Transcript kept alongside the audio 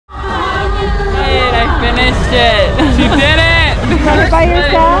it. She did it! Did it by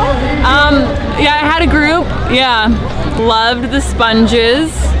yourself? Yeah, I had a group. Yeah. Loved the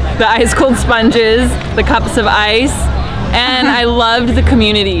sponges, the ice cold sponges, the cups of ice, and I loved the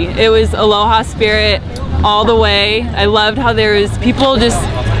community. It was Aloha spirit all the way. I loved how there was people just,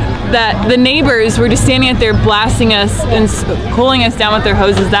 that the neighbors were just standing out there blasting us and cooling us down with their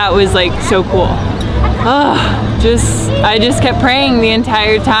hoses. That was like so cool. I just kept praying the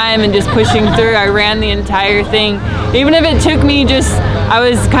entire time and just pushing through. I ran the entire thing. Even if it took me I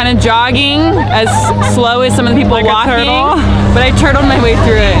was kind of jogging as slow as some of the people like walking, a turtle. but I turtled my way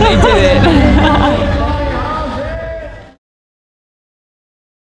through it and I did it.